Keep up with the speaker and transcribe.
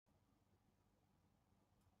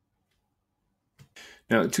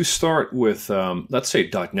Now, to start with, let's say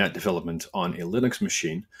 .NET development on a Linux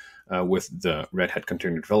machine with the Red Hat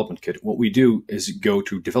Container Development Kit, what we do is go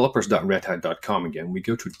to developers.redhat.com again. We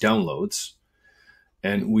go to Downloads,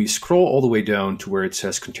 and we scroll all the way down to where it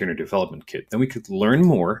says Container Development Kit. Then we could learn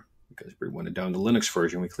more, because we want to down the Linux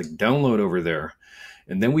version. We click Download over there,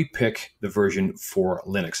 and then we pick the version for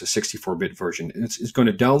Linux, a 64-bit version. And it's going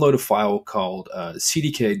to download a file called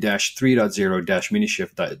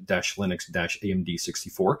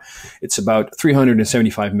CDK-3.0-minishift-linux-AMD64. It's about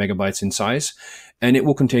 375 megabytes in size, and it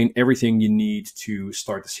will contain everything you need to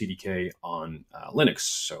start the CDK on Linux.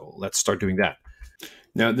 So let's start doing that.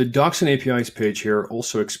 Now, the Docs and APIs page here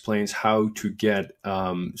also explains how to get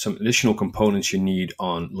some additional components you need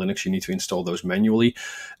on Linux. You need to install those manually.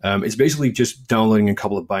 It's basically just downloading a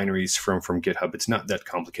couple of binaries from GitHub. It's not that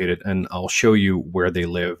complicated, and I'll show you where they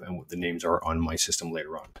live and what the names are on my system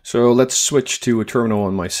later on. So let's switch to a terminal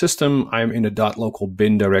on my system. I'm in a .local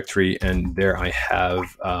bin directory, and there I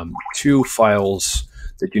have two files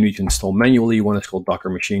that you need to install manually. One is called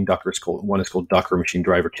Docker Machine. One is called Docker Machine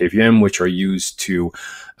Driver KVM, which are used to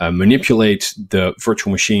manipulate the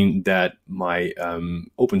virtual machine that my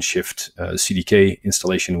OpenShift CDK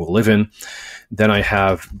installation will live in. Then I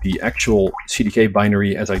have the actual CDK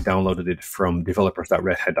binary as I downloaded it from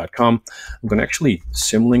developers.redhat.com. I'm going to actually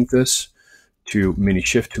symlink this to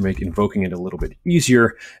Minishift to make invoking it a little bit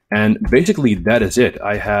easier. And basically that is it.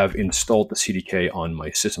 I have installed the CDK on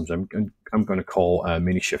my systems. I'm going to call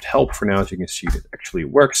Minishift help for now, so you can see that it actually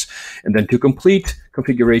works. And then to complete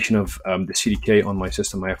configuration of the CDK on my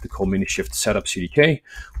system, I have to call Minishift setup CDK,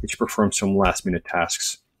 which performs some last minute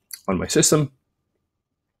tasks on my system.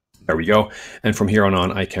 There we go. And from here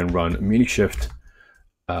on, I can run Minishift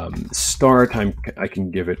start. I can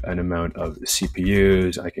give it an amount of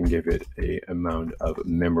CPUs. I can give it an amount of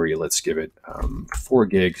memory. Let's give it 4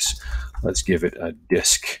 gigs. Let's give it a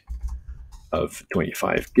disk of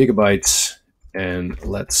 25 gigabytes. And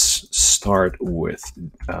let's start with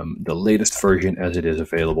the latest version as it is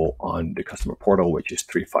available on the customer portal, which is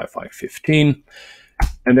 3.5.5.15.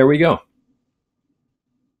 And there we go.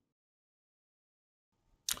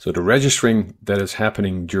 So the registering that is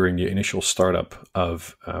happening during the initial startup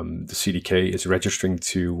of the CDK is registering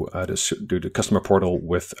to the customer portal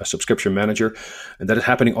with a subscription manager. And that is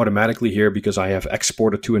happening automatically here because I have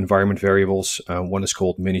exported 2 environment variables. One is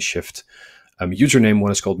called Minishift username,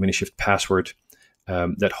 one is called Minishift password.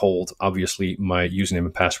 That hold obviously my username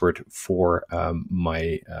and password for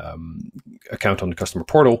my account on the customer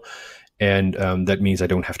portal. And that means I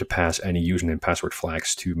don't have to pass any username and password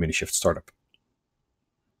flags to Minishift startup.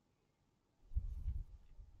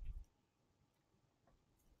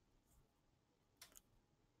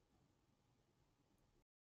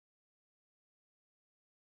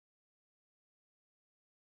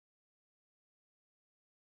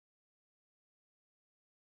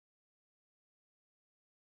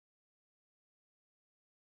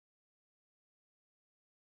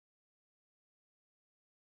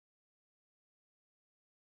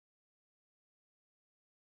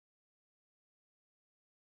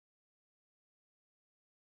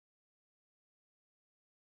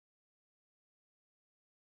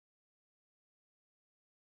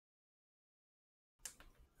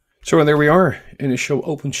 So there we are. Initial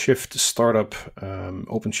OpenShift startup,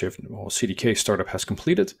 CDK startup has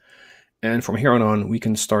completed. And from here on, we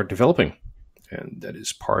can start developing. And that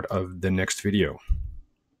is part of the next video.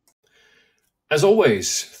 As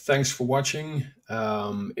always, thanks for watching.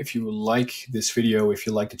 If you like this video, if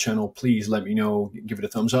you like the channel, please let me know. Give it a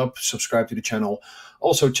thumbs up, subscribe to the channel.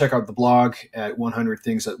 Also, check out the blog at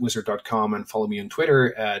 100things@wizard.com and follow me on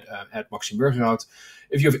Twitter at Maxime Burgerhout.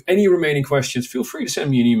 If you have any remaining questions, feel free to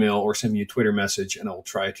send me an email or send me a Twitter message, and I'll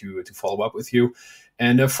try to follow up with you.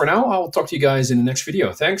 And for now, I'll talk to you guys in the next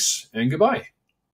video. Thanks, and goodbye.